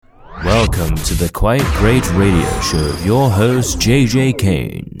Welcome to the Quite Great Radio Show of your host, JJ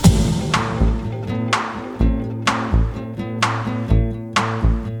Kane.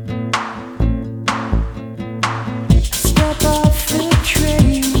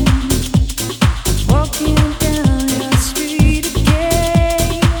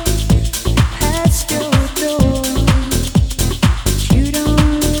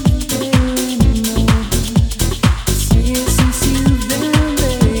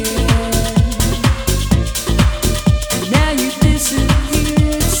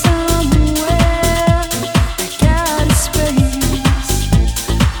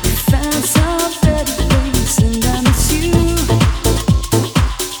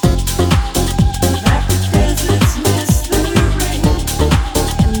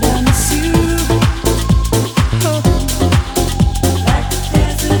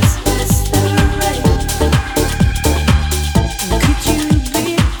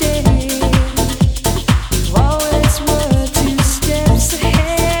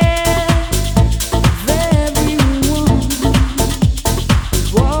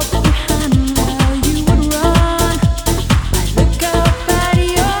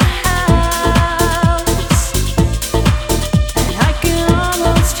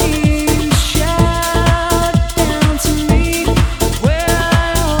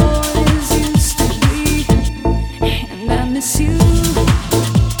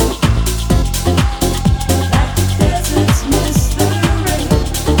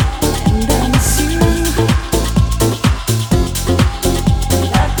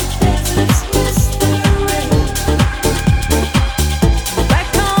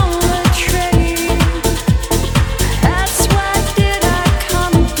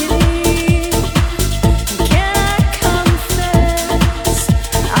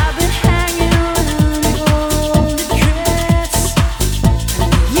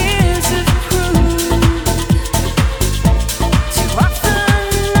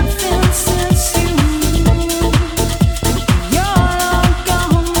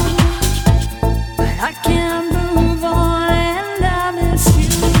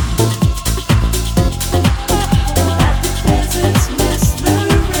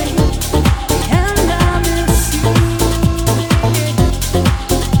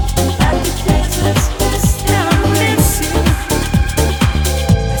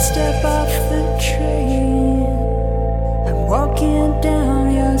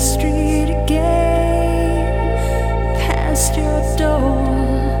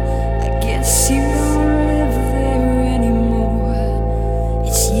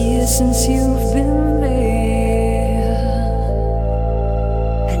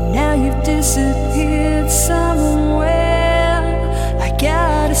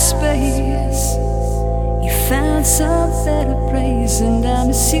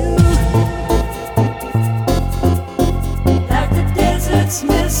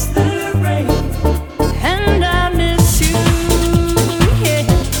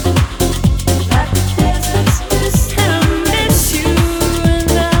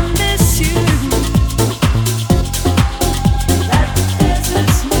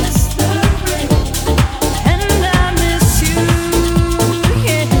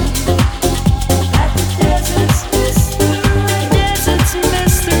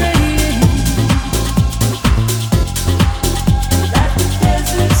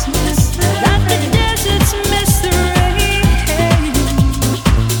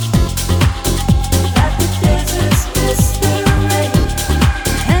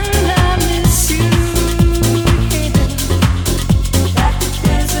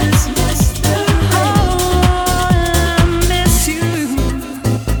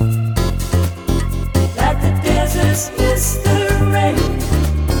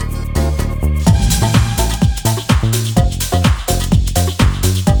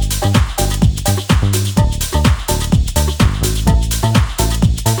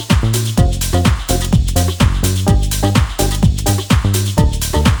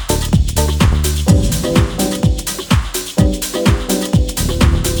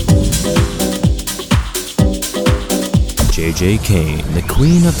 J. Kane, the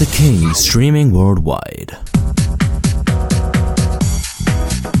Queen of the Kings, streaming worldwide.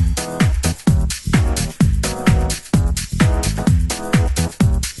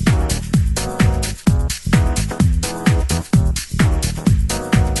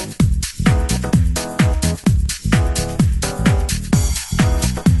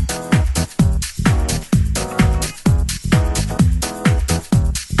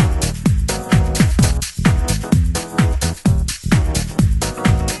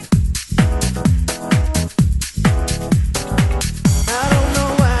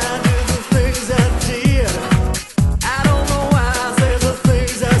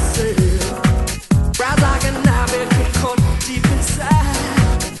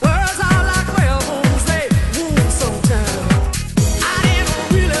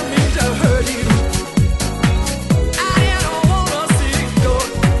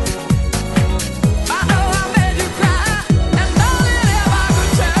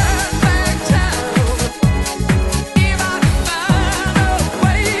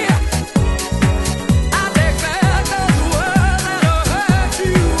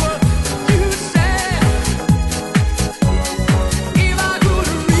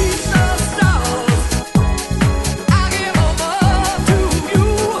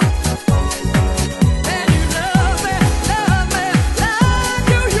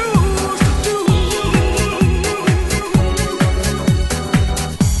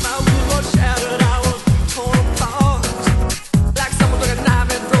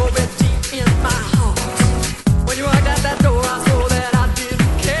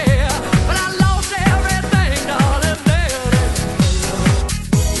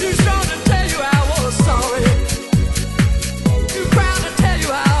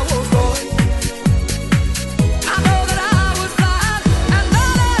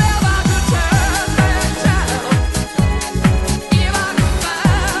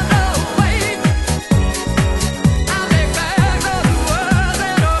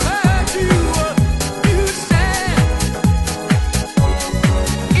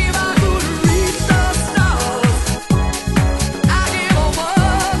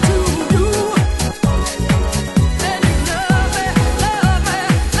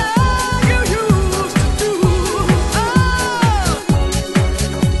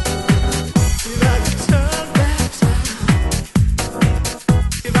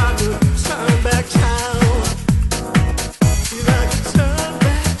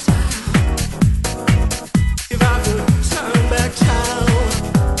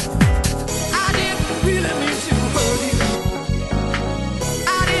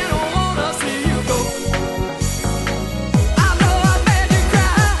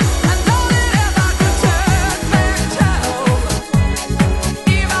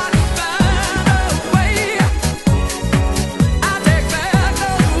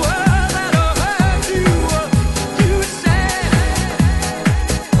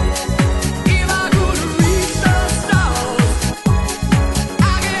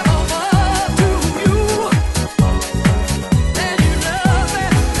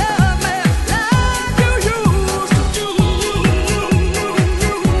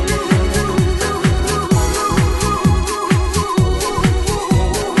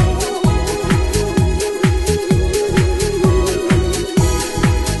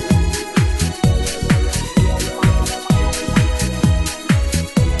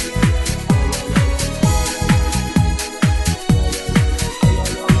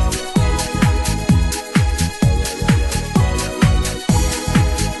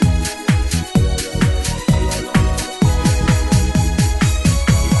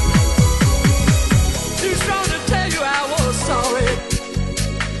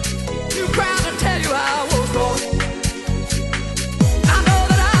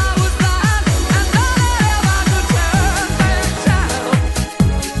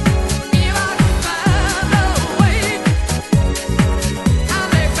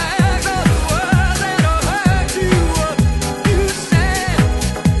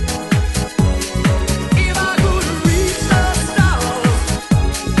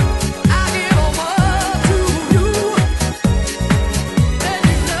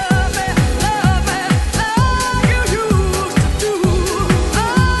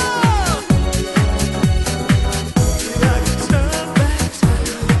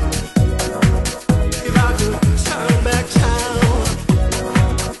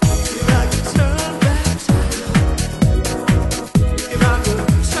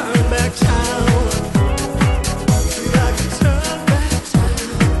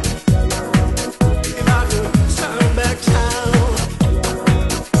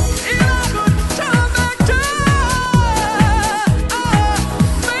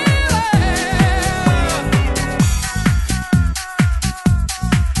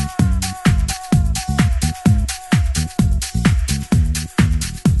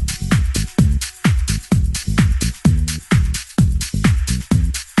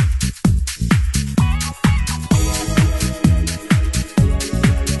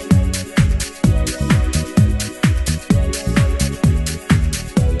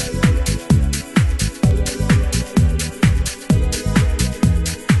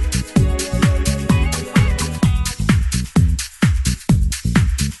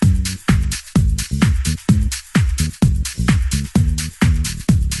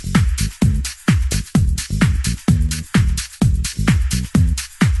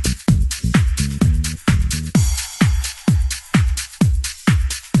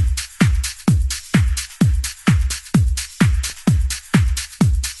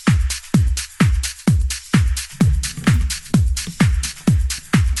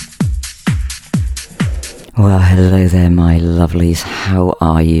 Hello there, my lovelies. How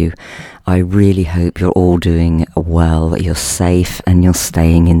are you? I really hope you're all doing well, that you're safe and you're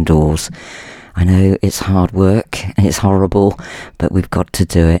staying indoors. I know it's hard work and it's horrible, but we've got to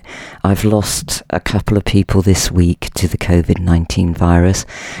do it. I've lost a couple of people this week to the COVID-19 virus,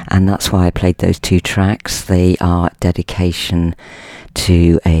 and that's why I played those two tracks. They are dedication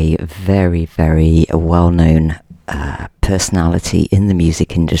to a very, very well-known personality in the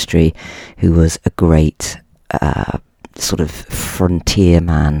music industry who was a great sort of frontier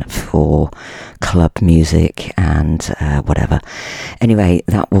man for club music and whatever. Anyway,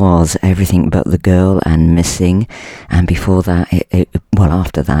 that was Everything But the Girl and Missing, and before that,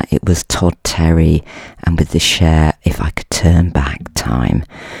 after that, it was Todd Terry and with the share If I Could Turn Back Time.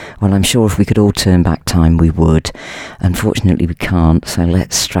 Well, I'm sure if we could all turn back time, we would. Unfortunately, we can't, so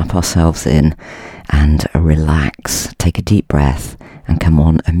let's strap ourselves in and relax, take a deep breath, and come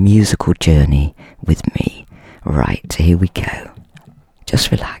on a musical journey with me. Right, here we go.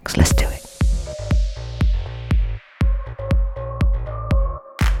 Just relax, let's do it.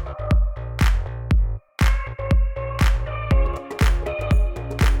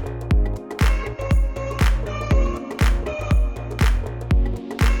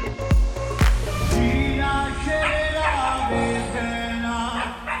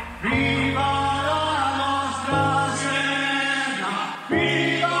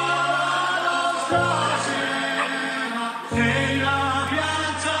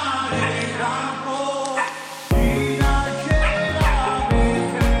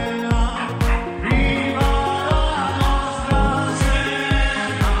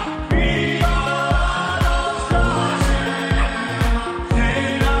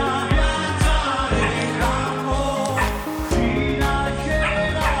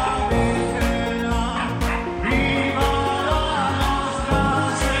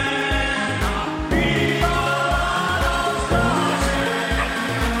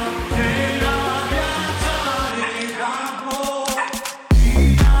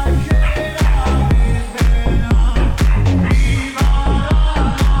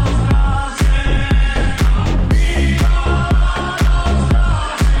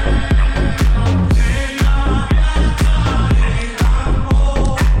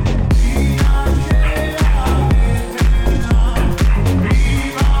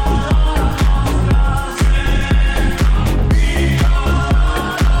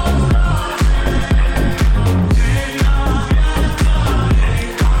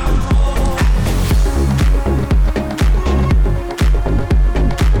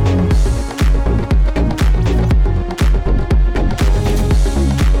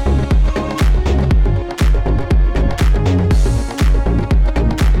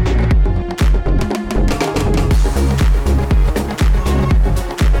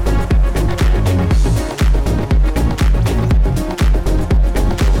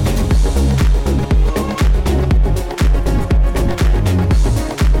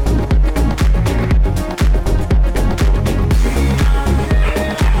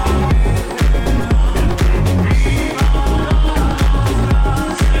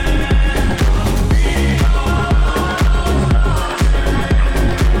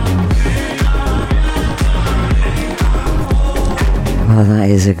 That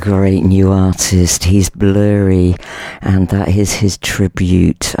is a great new artist. He's Blurry, and that is his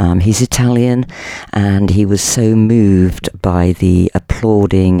tribute. He's Italian, and he was so moved by the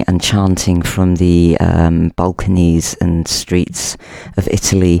applauding and chanting from the balconies and streets of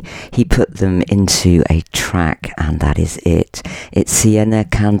Italy. He put them into a track, and that is it. It's Siena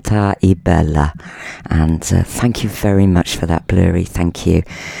Canta e Bella. And thank you very much for that, Blurry. Thank you.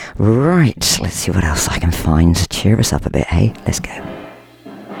 Right, let's see what else I can find to cheer us up a bit, hey? Let's go.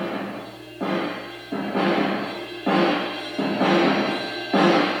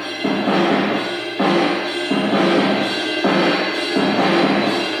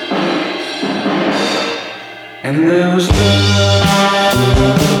 And there was love,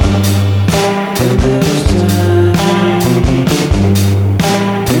 and there was time,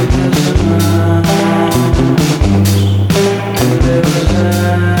 and there was love, and there was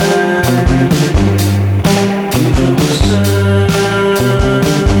time, came from the sun,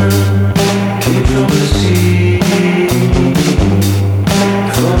 came from the sea,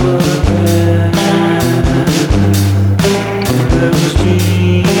 from the past, and there was me.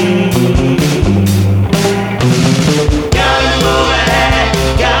 Yeah.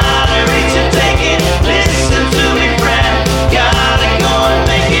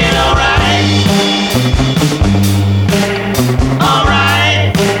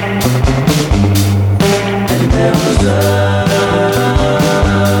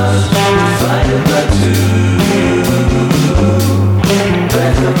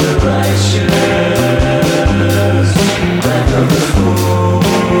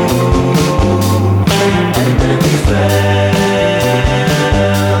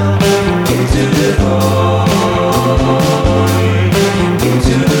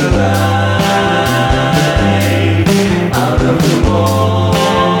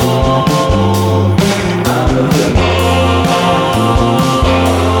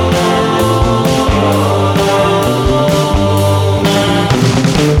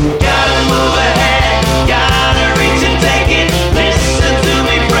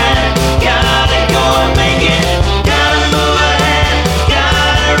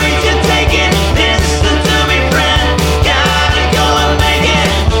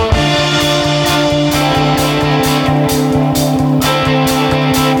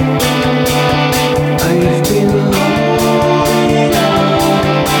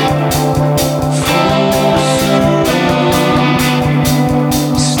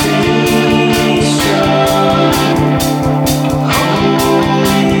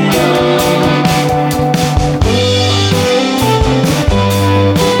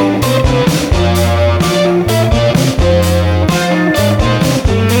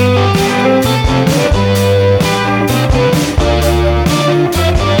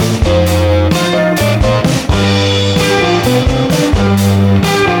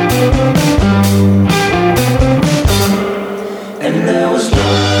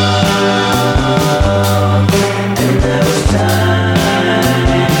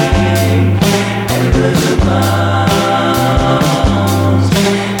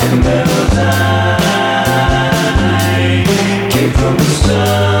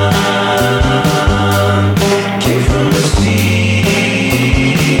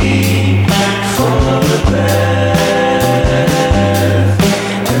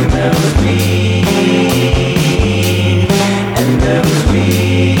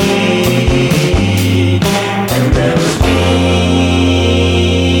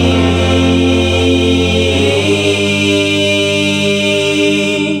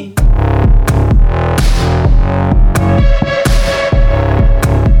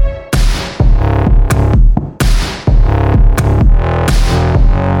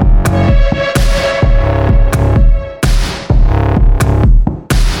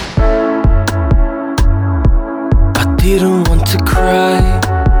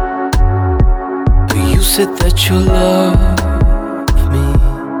 it that you love me?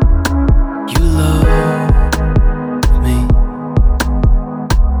 You love me.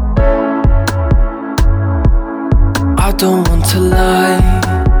 I don't want to lie.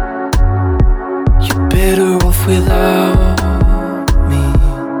 You're better off without me.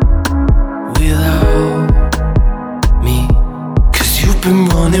 Without me. 'Cause you've been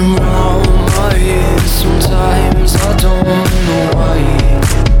running round my head. Sometimes I don't know why.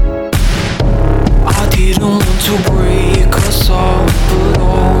 I didn't want to break us up, but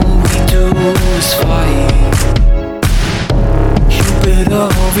all we do is fight. You better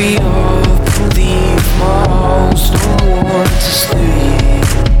hurry up and leave my house, don't want to stay.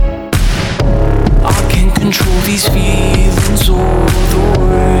 I can't control these feelings or the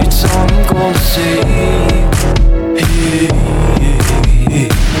words I'm gonna say. Hey, hey, hey.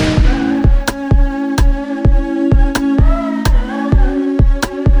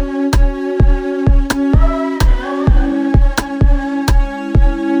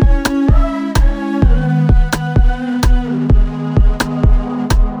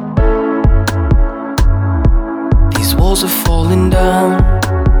 Are falling down.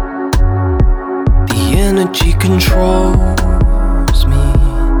 The energy controls me.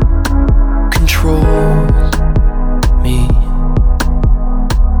 Controls me.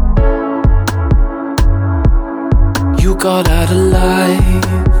 You got out alive,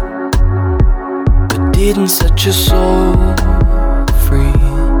 but didn't set your soul free.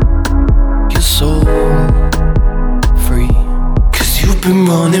 Your soul free. 'Cause you've been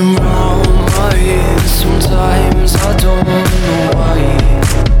running round my head. Sometimes I don't know why.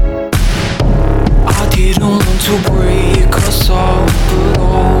 I didn't want to break us up, but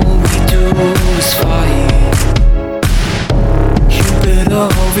all we do is fight. You better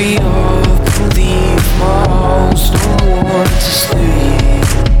hurry up and leave my house, don't want to stay.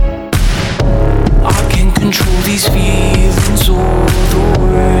 I can't control these feelings or the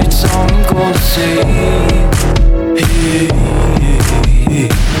words I'm gonna say. Hey, hey, hey.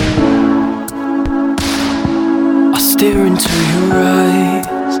 Stare into your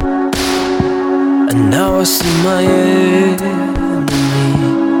eyes, and now I see my enemy,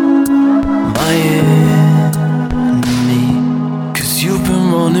 my enemy. 'Cause you've been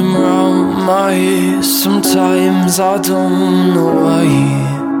running round my head. Sometimes I don't know why.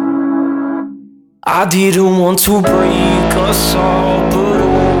 I didn't want to break us up, but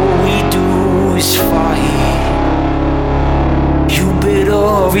all we do is fight. You better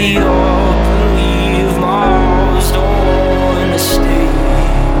hurry up and leave my house, don't wanna stay.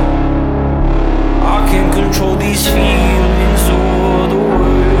 I can't control these feelings or the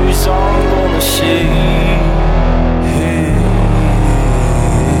words I'm gonna say. Hey.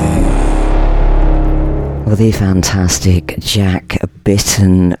 Well, the fantastic Jack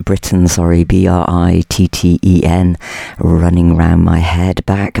Britten, Britten, running round my head,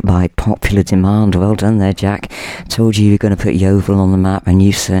 back by popular demand. Well done there, Jack. Told you were going to put Yeovil on the map, and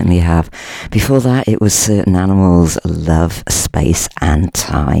you certainly have. Before that, it was Certain Animals, Love, Space and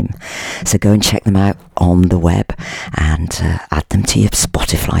Time. So go and check them out on the web and add them to your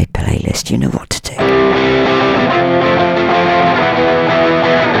Spotify playlist. You know what to do.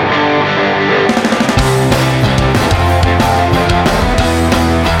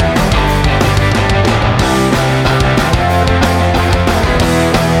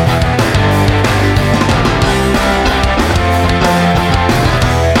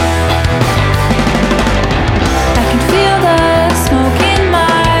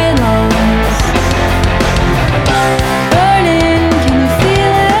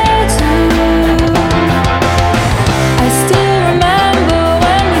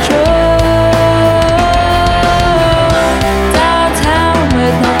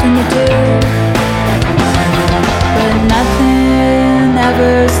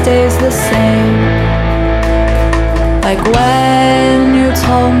 Stays the same. Like when you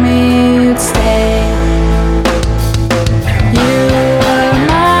told me you'd stay. You were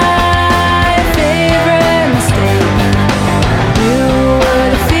my favorite mistake. You were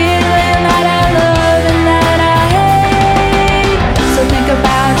the feeling that I love and that I hate. So think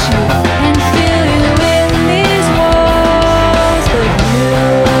about you and feel you in these walls. But you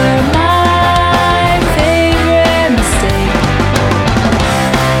were my favorite mistake.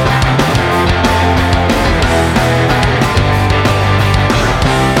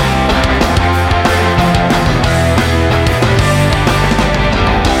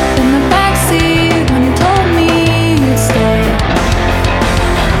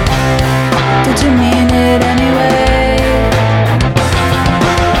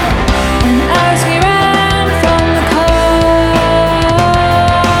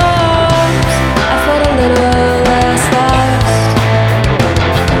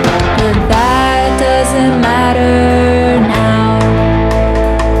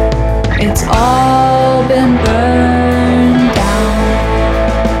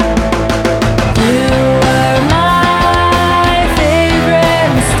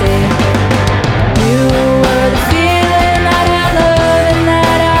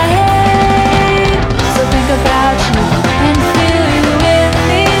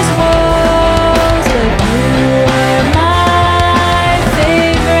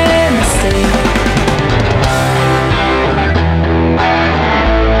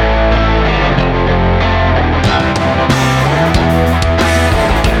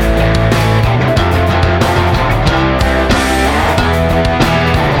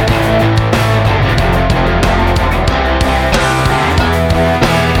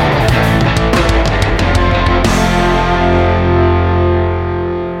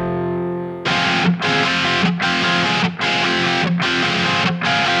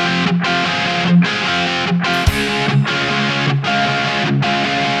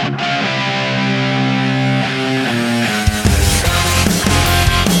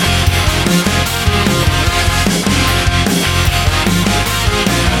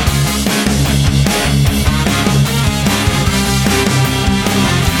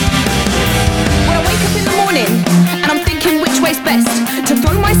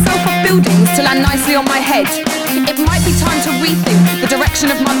 myself up buildings to land nicely on my head. It might be time to rethink the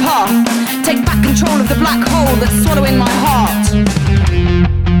direction of my path. Take back control of the black hole that's swallowing my heart. In a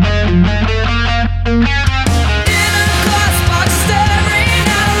glass box staring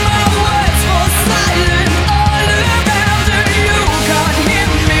at my words fall silent all around, and you can't hear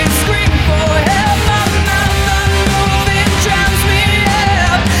me scream for help. My mouth unmoving drowns me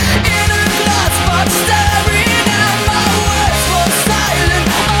out. In a glass box staring at my words fall silent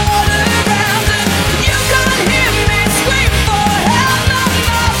all around, and you can't hear me scream for help. My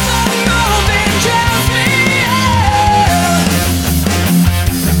mouth unmoving drowns me out.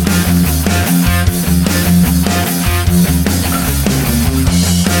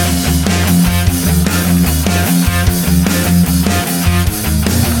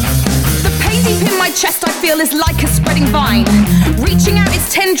 The pain deep in my chest I feel is like a spreading vine, reaching out its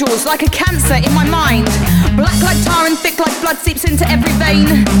tendrils like a cancer in my mind. Black like tar and thick like blood seeps into every vein.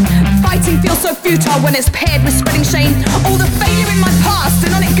 Fighting feels so futile when it's paired with spreading shame. All the failure in my past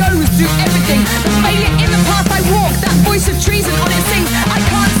and on it goes through everything. The failure in the path I walk, that voice of treason on it sings. I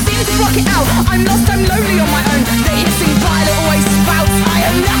can't seem to block it out. I'm lost, I'm lonely on my own. The hissing violet always spouts. I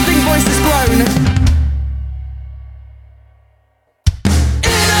am nothing, voice has grown.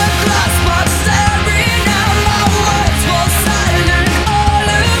 In a glass box staring out, my words fall silent all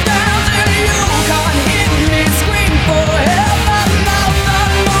around, and you can't hear me scream for help. My mouth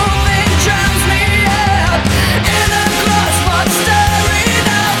unmoving drowns me out. In a glass box staring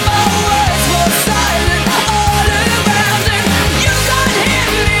out, my words fall silent all around, and you can't hear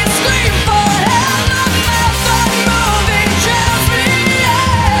me scream for help. My mouth unmoving drowns me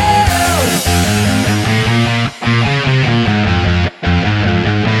out.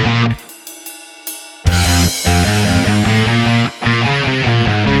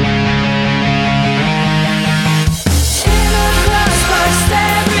 In a glass box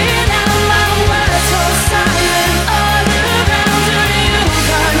staring out, my words fall silent all around, and you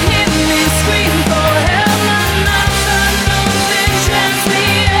can't hear me scream for help. My mouth unmoving drowns me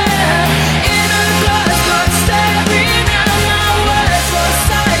out. In a glass box staring out, my words fall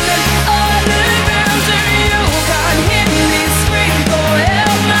silent all around, and you can't hear me scream for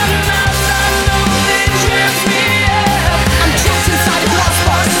help. My mouth unmoving drowns me out. I'm trapped inside a glass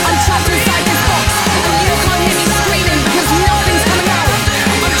box. I'm trapped inside this box, and you can't hear me screaming because nothing's coming out.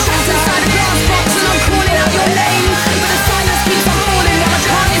 I'm trapped inside a glass box and I'm calling out your name, but the silence keeps on falling while I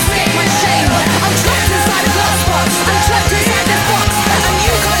can't escape my shame. I'm trapped inside a glass box. I'm trapped inside this box, and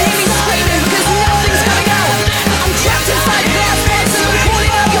you can't hear me screaming because nothing's coming out. I'm trapped inside a glass box and I'm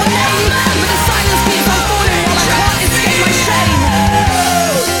calling out your name, but the silence keeps on falling while I can't escape my shame.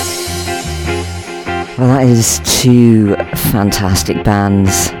 Well, that is two fantastic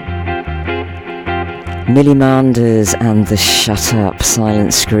bands. Millie Manders and the Shut Up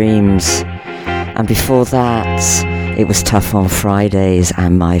Silent Screams. And before that, it was Tough on Fridays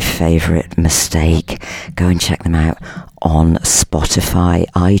and my favourite Mistake. Go and check them out on Spotify,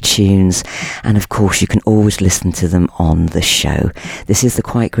 iTunes, and of course you can always listen to them on the show. This is the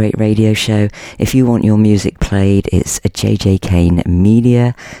Quite Great Radio Show. If you want your music played, it's a JJ Kane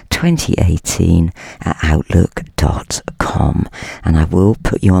Media 2018 at outlook.com, and I will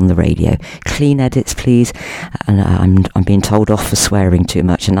put you on the radio. Clean edits, please. And I'm being told off for swearing too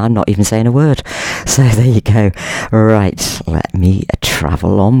much, and I'm not even saying a word. So there you go. Right, let me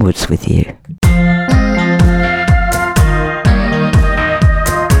travel onwards with you.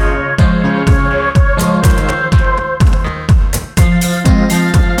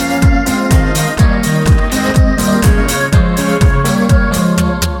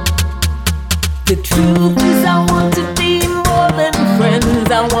 The truth is I want to be more than friends.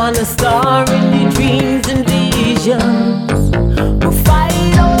 I want a star in your dreams and visions. We'll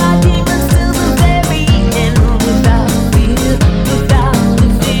fight all our demons till the very end without fear, without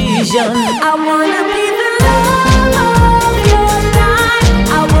division. I wanna be the love of your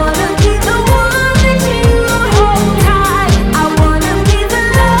life. I wanna be the one that you hold tight. I wanna be the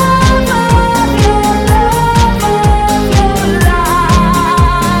love of your life.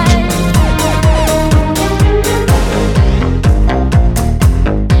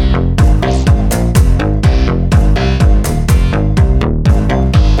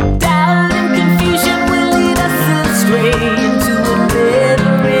 Doubt and confusion will lead us astray into a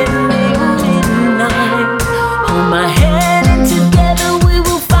never-ending midnight. Hold my hand and together we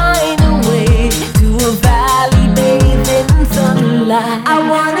will find a way to a valley bathed in sunlight. I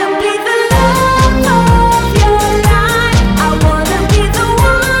wanna be the love of your life. I wanna be the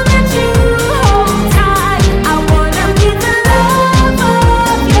one that you hold tight. I wanna be the love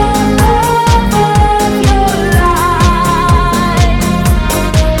of your life.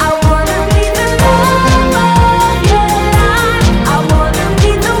 I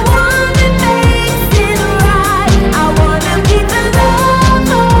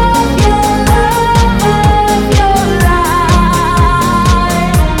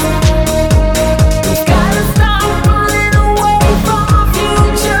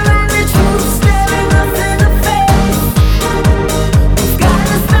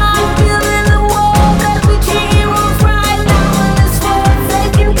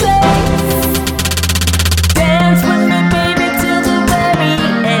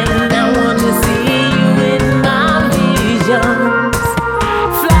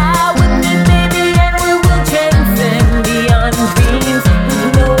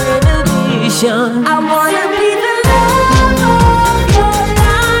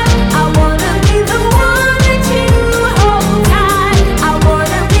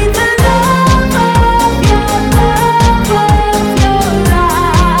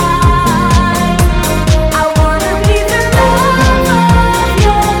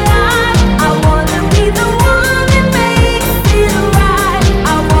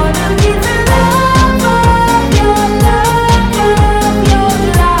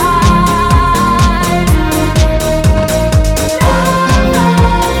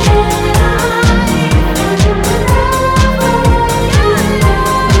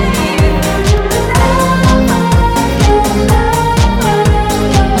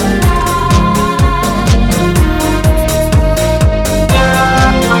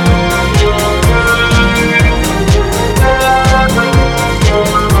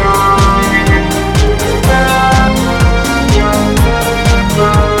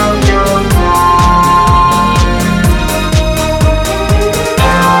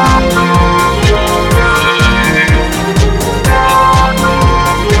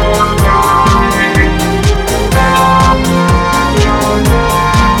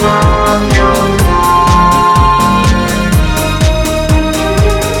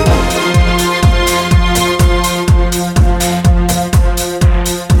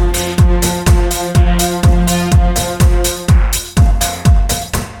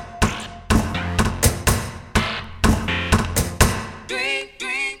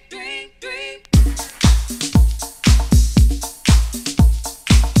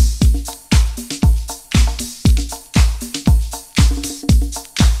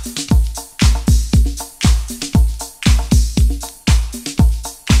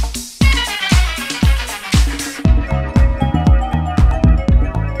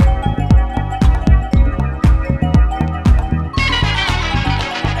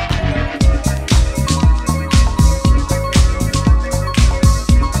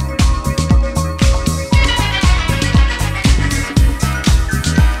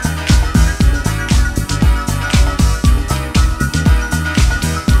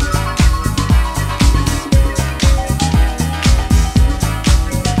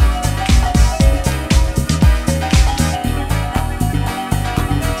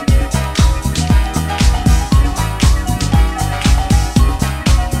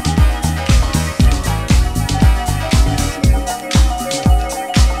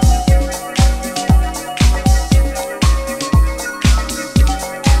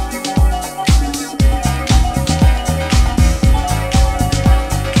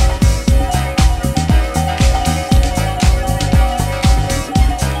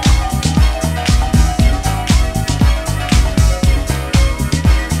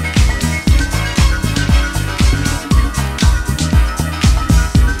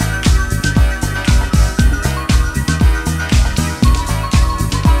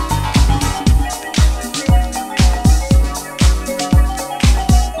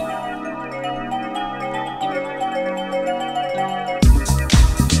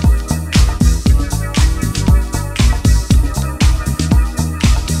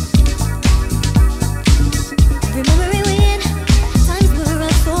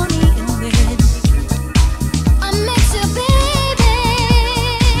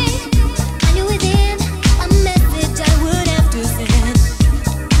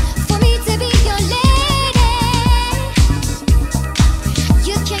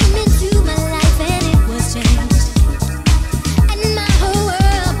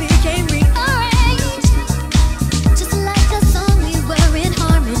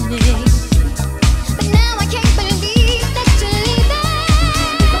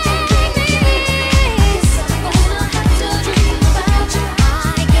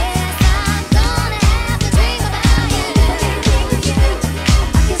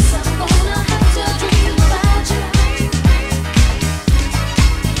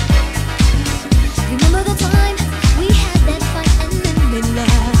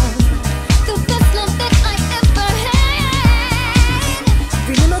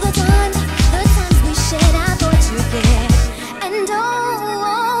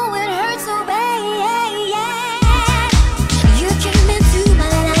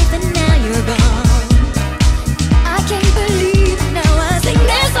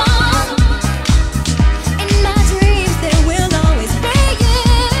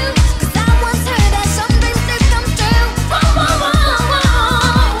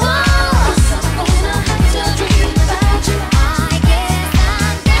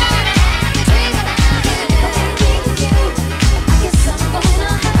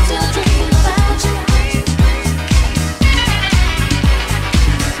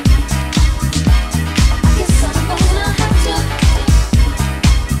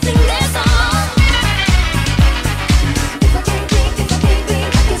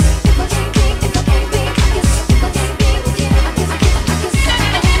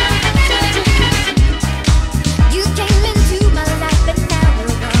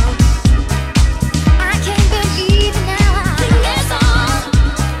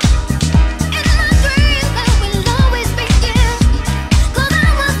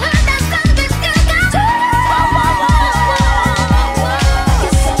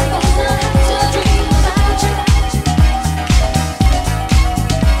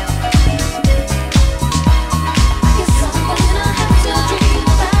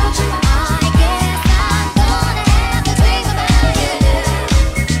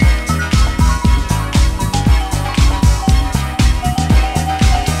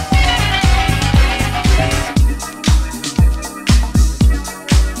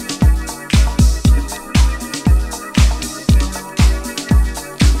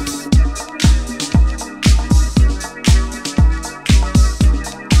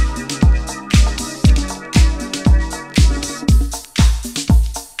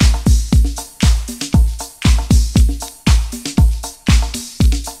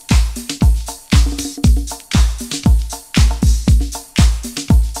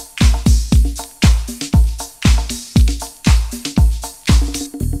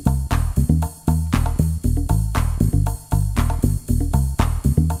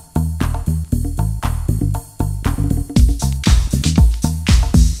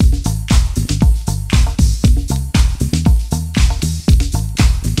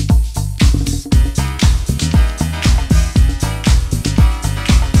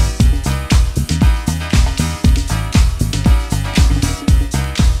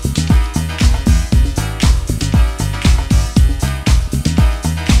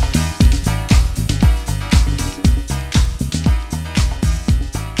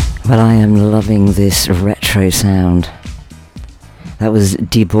Well, I am loving this retro sound. That was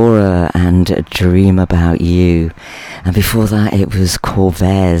Deborah and Dream About You. And before that, it was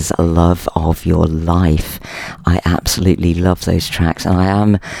Korvez, Love of Your Life. I absolutely love those tracks, and I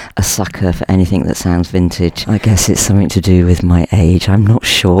am a sucker for anything that sounds vintage. I guess it's something to do with my age, I'm not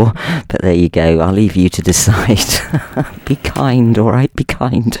sure. But there you go, I'll leave you to decide. Be kind, alright? Be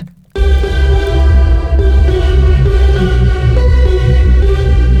kind.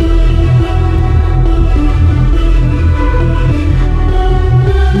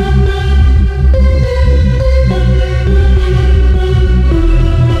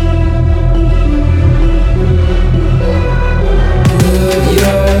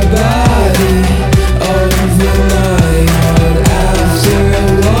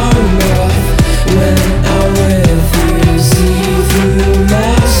 When I'm with you, see through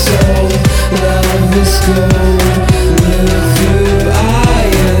my soul.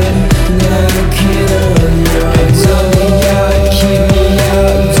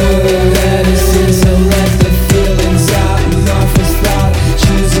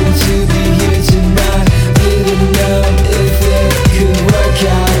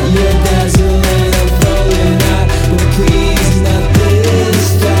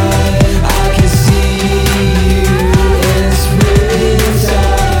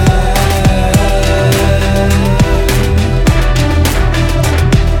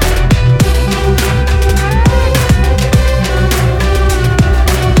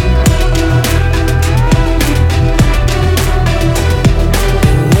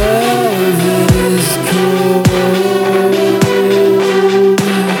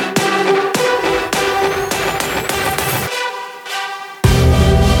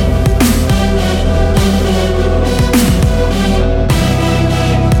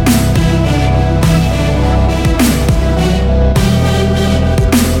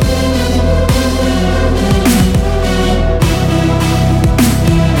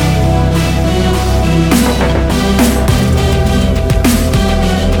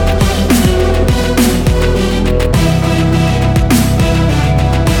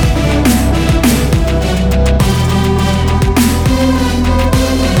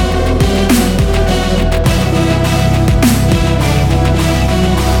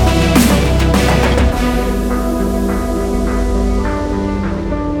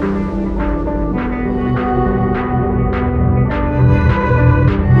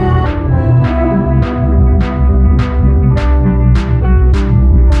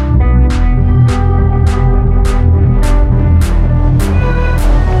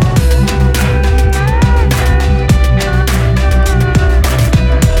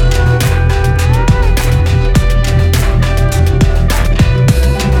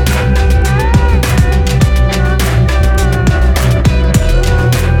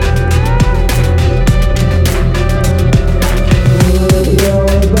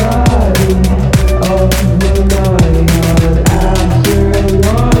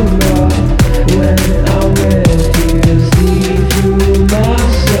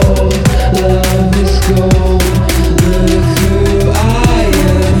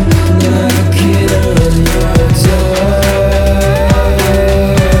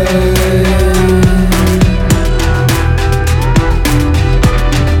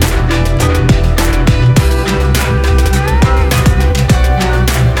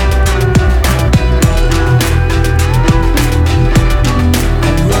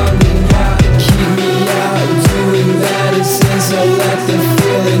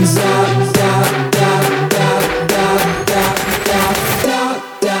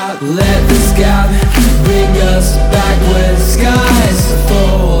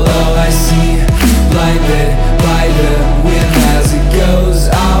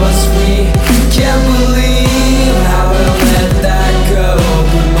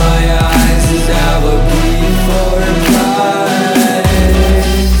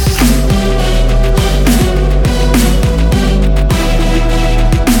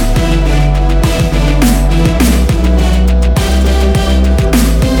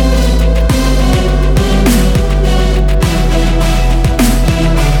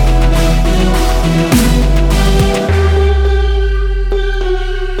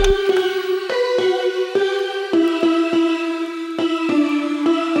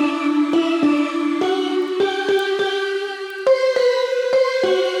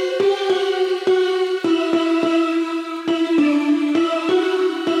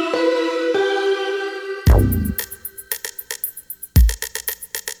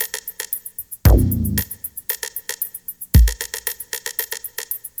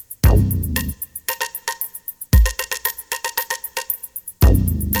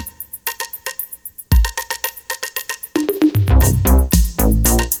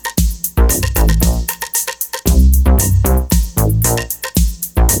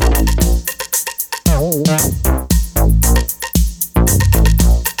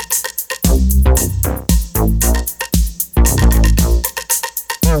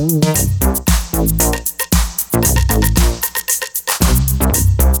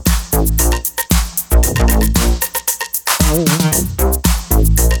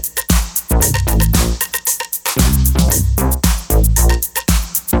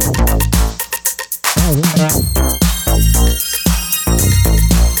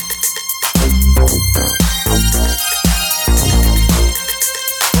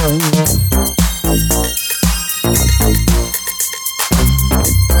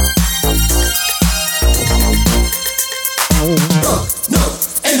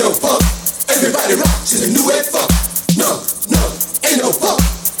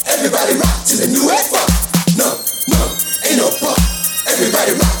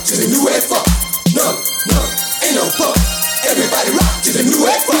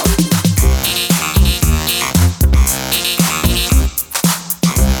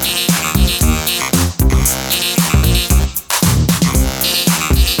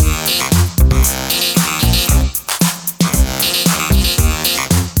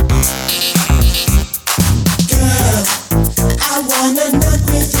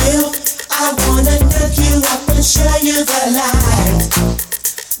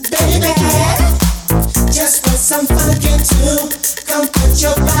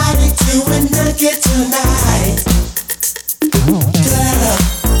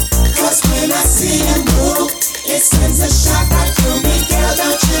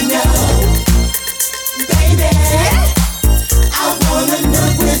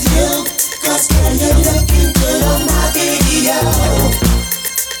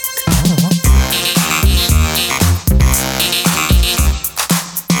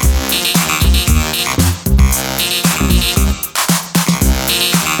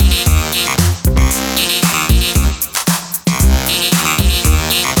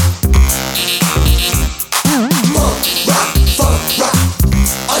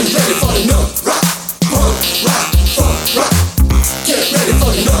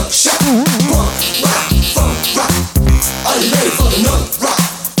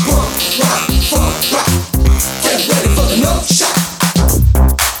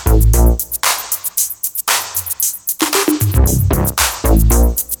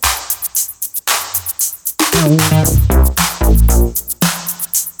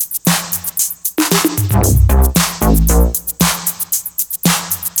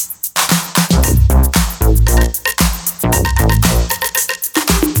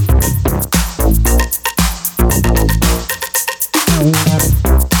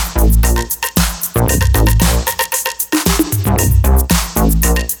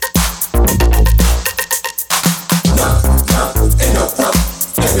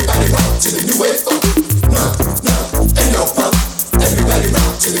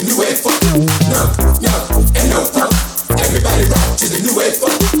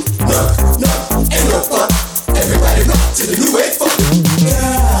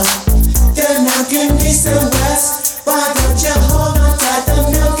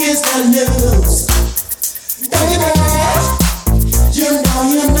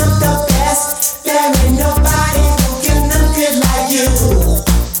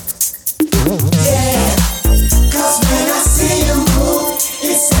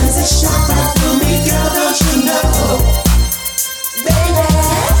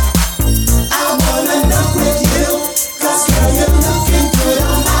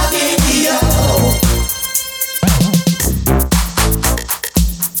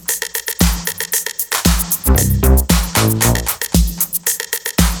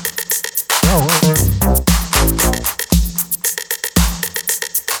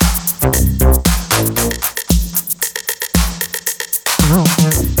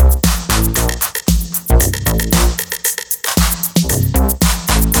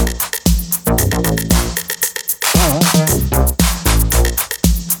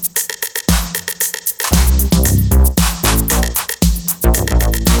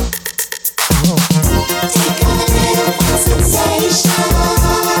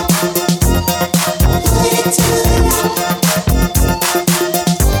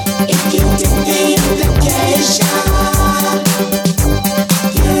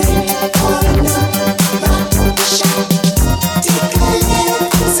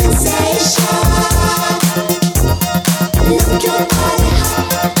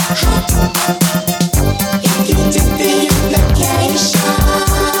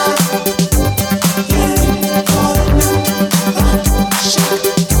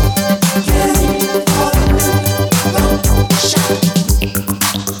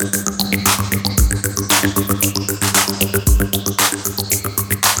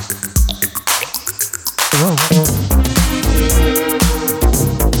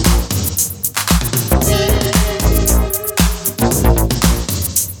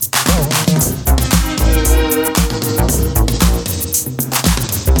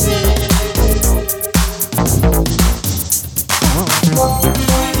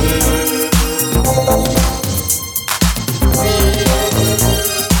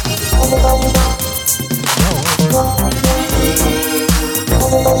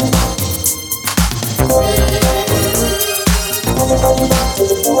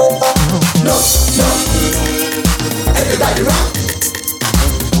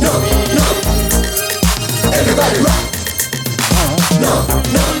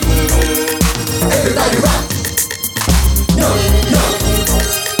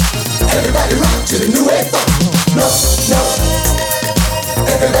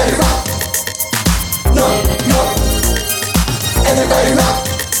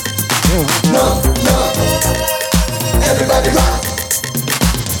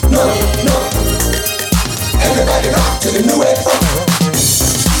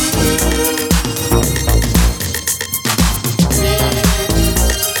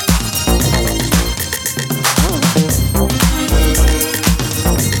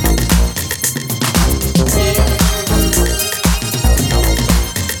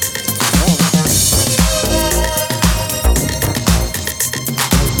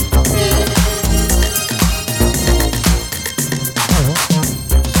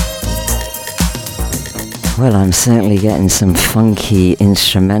 Well, I'm certainly getting some funky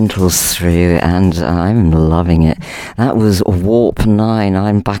instrumentals through, and I'm loving it. That was Warp 9.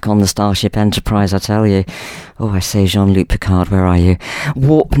 I'm back on the Starship Enterprise, I tell you. Oh, I say, Jean-Luc Picard, where are you?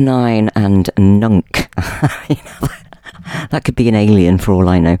 Warp 9 and Nunk. You know, that could be an alien for all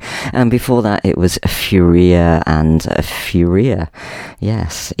I know. And before that, it was Furea and Furea.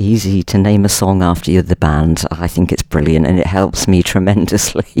 Yes, easy to name a song after the band. I think it's brilliant and it helps me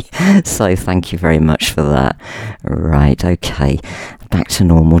tremendously. So thank you very much for that. Right, okay. back to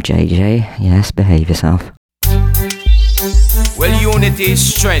normal, JJ. Yes, behave yourself. Well, unity is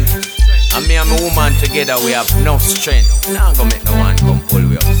strength. And me and my woman together, we have no strength. Now I'm gonna make no one come pull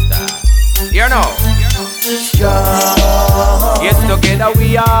we up, star. You know? Strong. Yes, together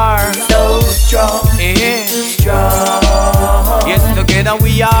we are so strong. Strong. Yes, together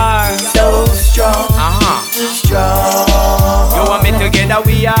we are so strong. Strong. You want me together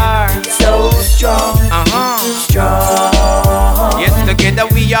we are so strong. Strong. Yes, together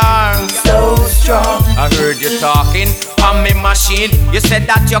we are so strong. I heard you talking on me machine. You said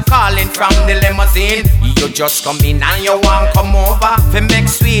that you're calling from the limousine. You just come in and you want come over fi make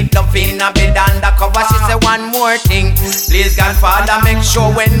sweet love in a bed undercover. She say one more thing, please Godfather, make sure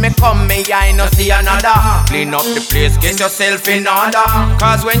when me come me I no see another. Clean up the place, get yourself in order.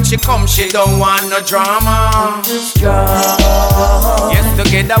 Cause when she come she don't want no drama. Strong. Yes,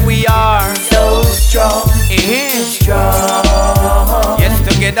 together we are so strong. Strong. Yes,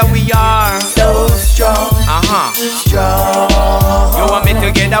 together we are so strong. Strong. You want me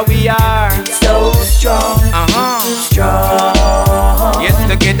together we are so strong. Strong. Yes,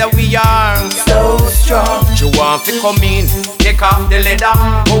 together we are so strong. You want to come in, take off the leather,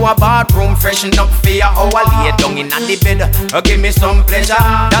 go a bathroom, freshen up for your hour, lay down in the bed, give me some pleasure.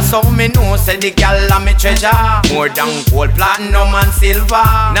 That's how me know, say the girl am me treasure. More than gold, platinum and silver.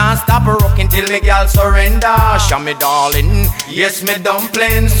 Now stop rocking till the girl surrender. Show me darling, yes me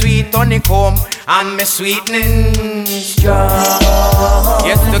dumpling, sweet honeycomb and me sweetening. Strong.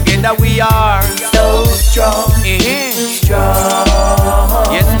 Yes, together we are so strong. Strong.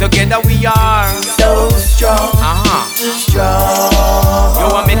 Yes, together we are so strong. Strong. You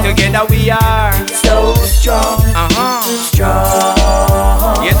want me together we are so strong.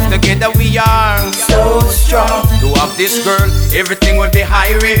 Strong. Yes, together we are so strong. To have this girl, everything will be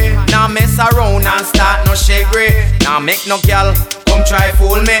high rate. Now mess around and start no shaggy. Now make no girl come try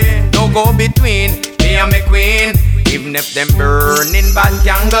fool me. No go between me and me queen. Even if them burning bad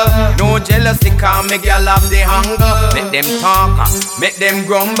candle, no jealousy cause me girl have the hunger. Make them talk, make them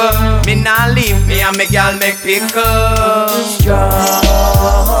grumble. Me nah leave me and me girl make pickles.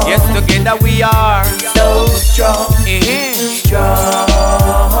 Strong. Yes, together we are so strong.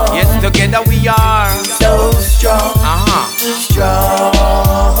 Strong. Yes, together we are so strong. Strong.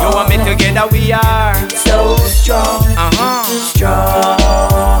 You want me together we are so strong.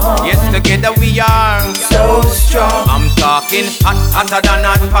 Strong. Yes, together we are so strong. I'm talking hot, hotter than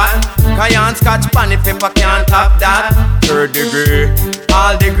hot pan. Cayenne, scotch, panny, pepper can't top that. 3rd degree,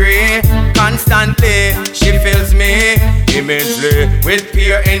 all degree. Constantly, she fills me immensely with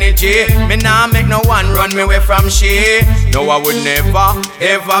pure energy. Me nah make no one run me away from she. No, I would never,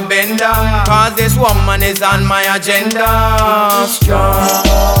 ever bend her. Cause this woman is on my agenda. Strong.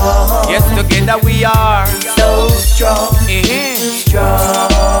 Yes, together we are so strong. Strong.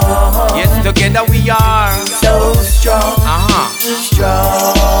 Yes, together we are so strong.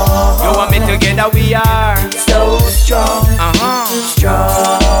 Strong. You want me together we are so strong.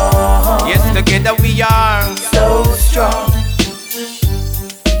 Strong. Yes, together we are so strong.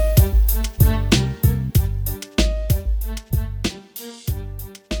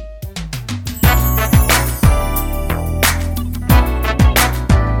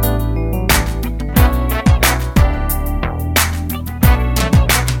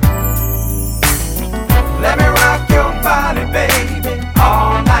 Let me rock your body, baby,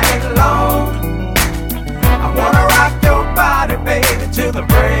 all night long. I wanna rock your body, baby, till the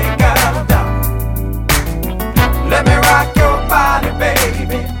break of dawn. Let me rock your body,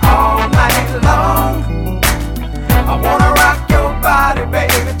 baby, all night long. I wanna rock your body,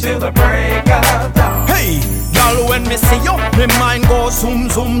 baby, till the break of dawn. Hey, girl, when me see you, me mind goes zoom,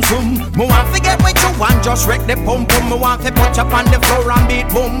 zoom, zoom. Me want to get with you and just wreck the pum pum. Me want to put you on the floor and beat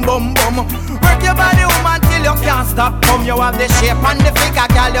boom, boom, boom. Work your body, woman, till you can't stop. Come, you have the shape and the figure,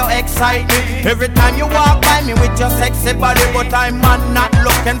 girl, you excite me. Every time you walk by me with your sexy body, but I'm not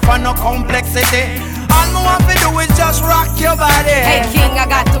looking for no complexity. All me want to do is just rock your body. Hey king, I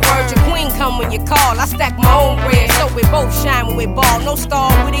got the word, your queen come when you call. I stack my own bread, so we both shine when we ball. No star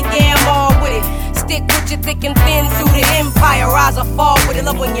with it, yeah, I'm all with it. Stick with you thick and thin through the empire. Rise or fall with it,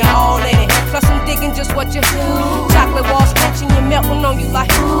 love when you're all in it. Plus I'm digging just what you do. Chocolate walls quenching, you melting on you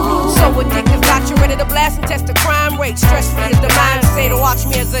like so addictive, got you ready to blast and test the crime rate. Stress free is the mind say to watch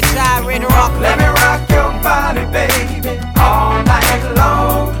me as a gyrator rock. Let me rock your body, baby, all night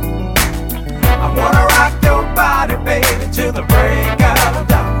long. I wanna rock your body, baby, till the break of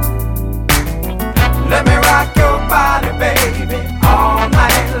dawn. Let me rock your body, baby, all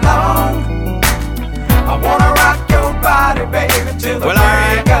night long. I wanna rock your body, baby, till the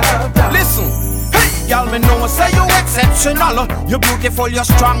break of dawn. Listen, hey, y'all, me know say you exceptional. You beautiful powerful, you're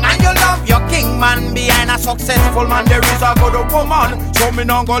strong, and you love your king, man. Behind a successful man, there is a good woman. So me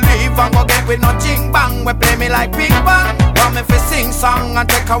not go leave and go get with no ching bang. We play me like big bang. Want me fi sing song and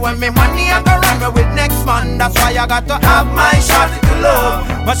take away me money and go run me with next man. That's why I got to have my shorty to love.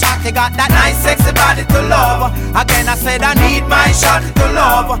 My shorty got that nice sexy body to love. Again I said I need my shorty to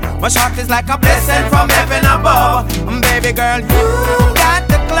love. My shorty's like a blessing from heaven above. Baby girl, you got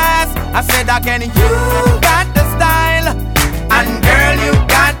the class. I said again, you got the style. And girl, you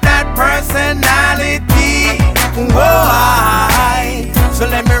got that personality. Whoa, so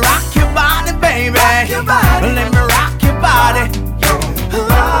let me rock your body, baby. Rock your body. Let me rock your body.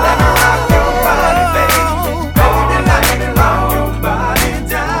 Let me rock your body, baby. Baby, let me rock your body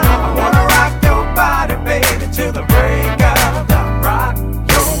down. I wanna rock your body, baby, till the break of dawn. Rock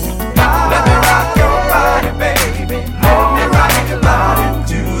your body. Let me rock your body, baby. Let me rock your body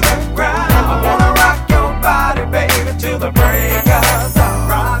to the ground. I wanna rock your body, baby, till the break of dawn.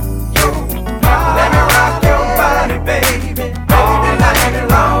 Rock your body. Let me rock your body, baby. Baby, let me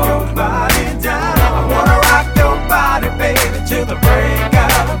rock your body down. I wanna rock your body, baby, till the break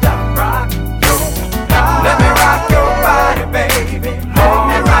of dawn. Rock your body. Let me rock your body, baby. Let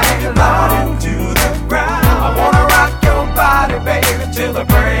me rock your body to the ground. I wanna rock your body, baby, till the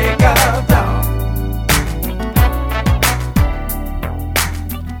break of dawn.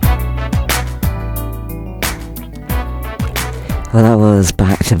 Well, that was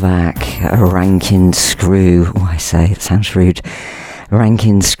back-to-back Rankin Scroo. Oh, I say, it sounds rude.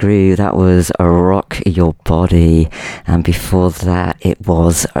 Rankin Scroo, that was a Rock Your Body. And before that, it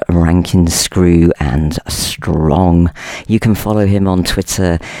was Rankin Scroo and Strong. You can follow him on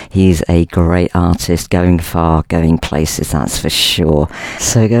Twitter. He's a great artist, going far, going places, that's for sure.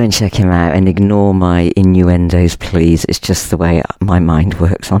 So go and check him out and ignore my innuendos, please. It's just the way my mind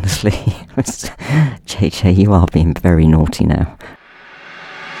works, honestly. JJ, you are being very naughty now.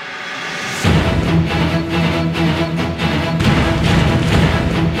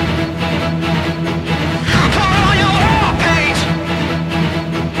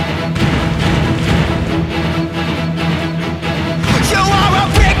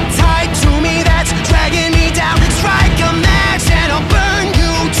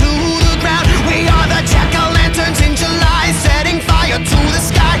 To the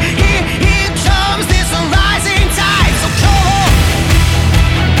sky, here comes this rising tide. So come on,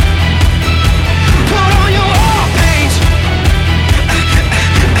 put on your war paint.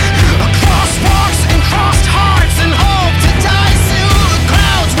 Cross walks and crossed hearts and hope to die through the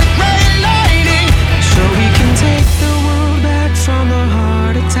clouds with red lighting. So we can take the world back from the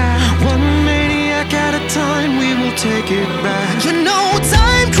heart attack. One maniac at a time, we will take it back. You know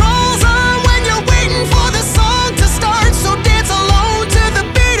time crawls on when you're waiting for the song to start. So dance alone to the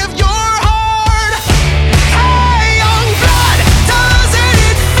beat of your heart. Hey, young blood, doesn't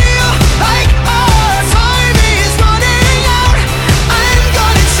it feel like our time is running out? I'm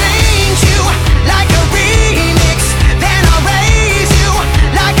gonna change you like a remix, then I'll raise you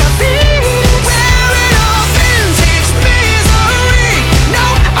like a phoenix. Wearing a vintage misery. No,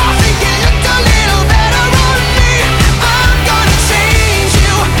 I think it looked a little better on me. I'm gonna change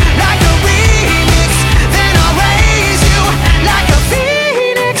you like a remix, then I'll raise you like a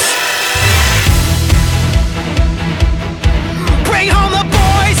phoenix. Bring home the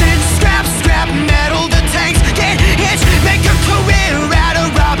boys and scrap metal the tanks. Get hits, make a career out of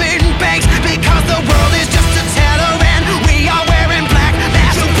robbing banks. Because the world is just a teller and we are wearing black.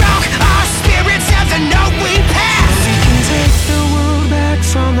 That's a rock, our spirits have the note we pass. We can take the world back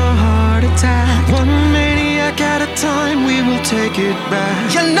from the heart attack. One maniac at a time, we will take it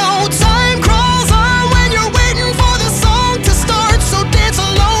back. You know time crawls on when you're waiting for the song to start. So dance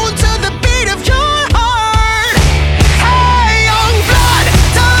alone to the beat of your heart. Hey, young blood,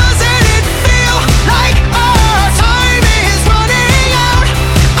 doesn't it feel like our time is running out?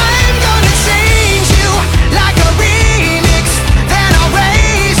 I'm gonna change you like a remix, then I'll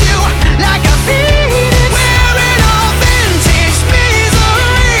raise you like a phoenix. Wearing a vintage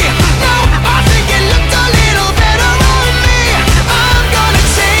misery. No, I think it looked a little better on me. I'm gonna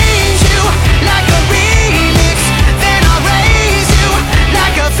change you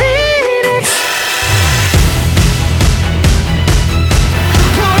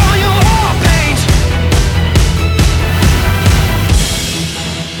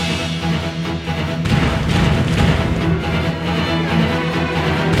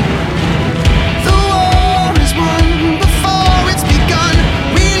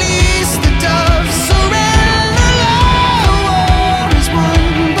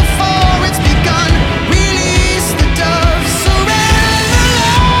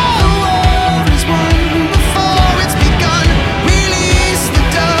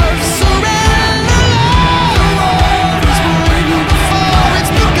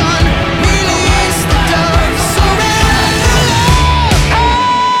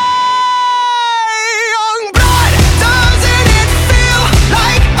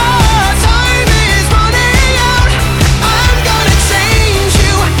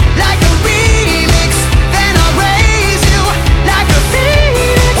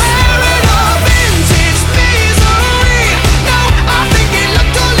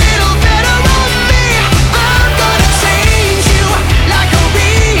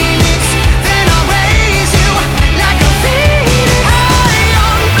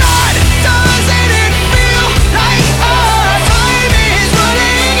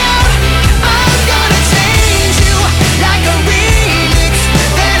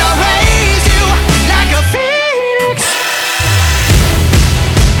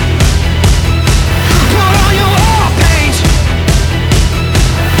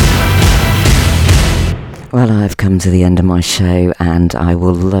Well, I've come to the end of my show and I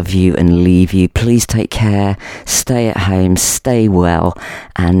will love you and leave you. Please take care, stay at home, stay well,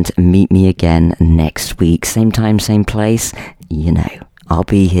 and meet me again next week. Same time, same place. You know, I'll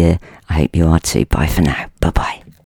be here. I hope you are too. Bye for now. Bye-bye.